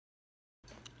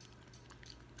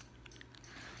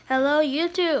Hello,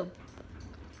 YouTube.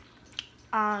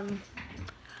 Um,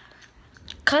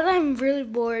 cause I'm really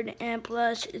bored and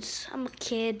plus I'm a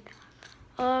kid.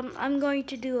 I'm going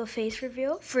to do a face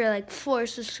reveal for like 4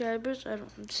 subscribers.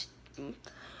 But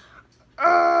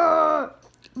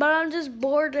I'm just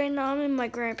bored right now. I'm in my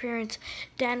grandparents.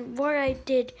 Then where I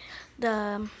did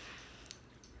the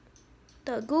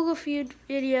Google Feud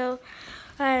video,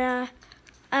 and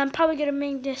I'm probably gonna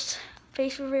make this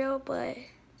face reveal, but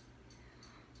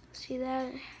see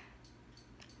that.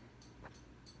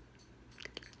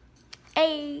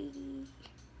 Hey.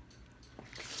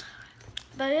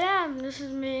 But yeah, this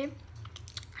is me.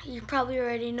 You probably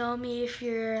already know me if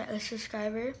you're a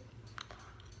subscriber.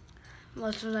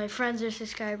 Most of my friends are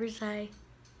subscribers. Hi.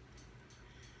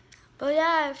 But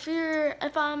yeah,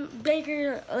 if I'm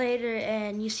bigger later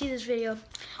and you see this video,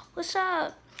 what's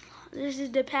up? This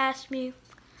is the past me.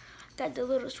 Got the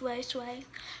little sway.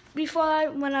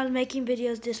 Before, when I was making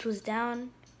videos, this was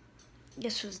down.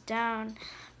 This was down.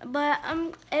 But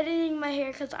I'm editing my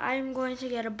hair because I'm going to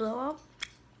get a blowout.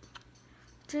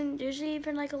 There's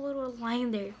even like a little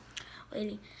line there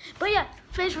waiting. But yeah,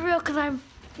 face reveal because I'm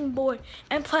bored.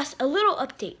 And plus a little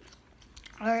update.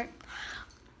 Alright.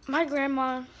 My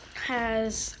grandma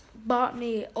has bought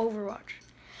me Overwatch.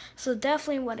 So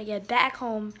definitely when I get back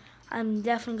home, I'm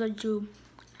definitely going to do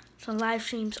some live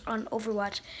streams on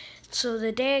Overwatch. So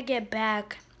the day I get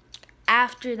back,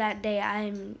 after that day,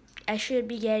 I should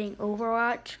be getting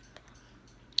Overwatch.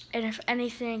 And if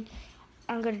anything,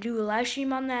 I'm going to do a live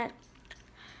stream on that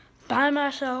by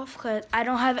myself because I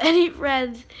don't have any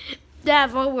friends that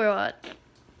have Overwatch.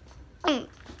 And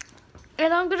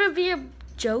I'm going to be a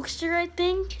jokester, I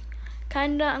think.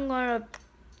 Kinda, I'm going to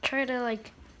try to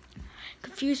like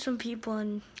confuse some people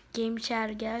in game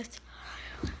chat, I guess.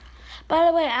 By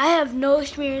the way, I have no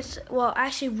experience, well,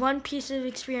 actually one piece of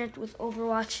experience with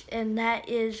Overwatch, and that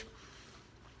is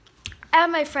at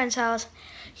my friend's house.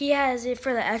 He has it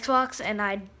for the Xbox, and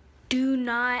I do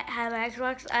not have an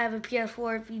Xbox. I have a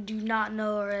PS4 if you do not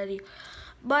know already.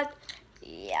 But,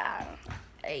 yeah.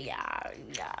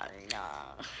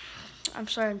 I'm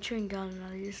sorry, I'm chewing gum and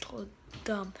I just look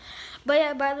dumb. But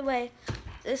yeah, by the way,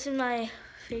 this is my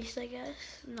face, I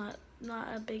guess. Not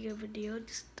a big of a deal,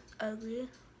 just ugly.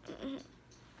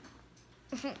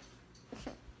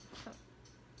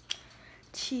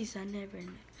 Jeez, I never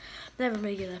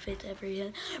make it that face ever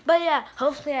again. But yeah,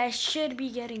 hopefully I should be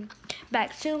getting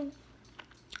back soon.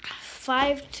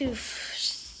 5 to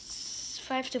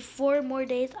 4 more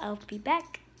days, I'll be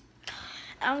back.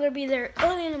 I'm gonna be there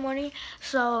early in the morning,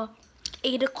 so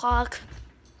 8 o'clock.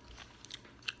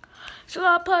 So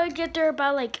I'll probably get there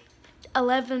about like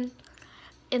 11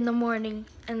 in the morning,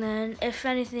 and then if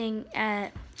anything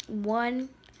at 1,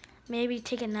 maybe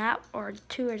take a nap, or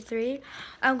 2 or 3,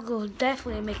 I'm gonna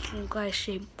definitely make a live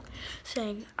stream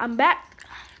saying I'm back,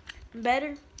 I'm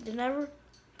better than ever.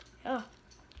 Oh,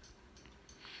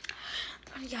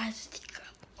 you guys,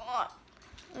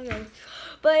 okay,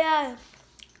 but yeah,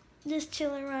 just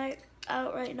chilling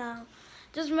out right now.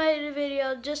 Just made a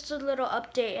video, just a little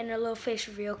update and a little face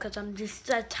reveal because I'm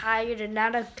just tired and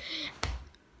not a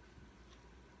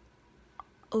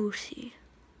OC.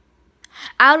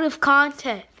 Out of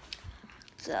content.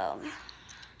 So,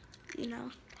 you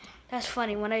know, that's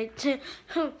funny. When I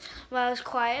was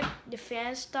quiet, the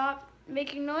fans stopped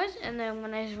making noise, and then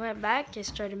when I went back, they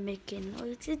started making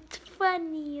noise. It's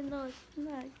funny, you know. It's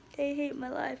not. I hate my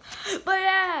life. But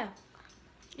yeah.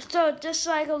 So just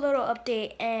like a little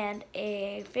update and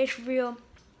a face reveal.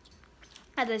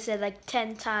 As I said like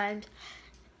 10 times.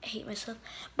 I hate myself.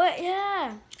 But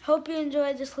yeah, hope you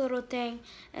enjoyed this little thing.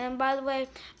 And by the way,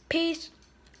 peace.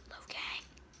 Love gang.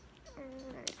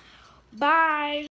 Bye.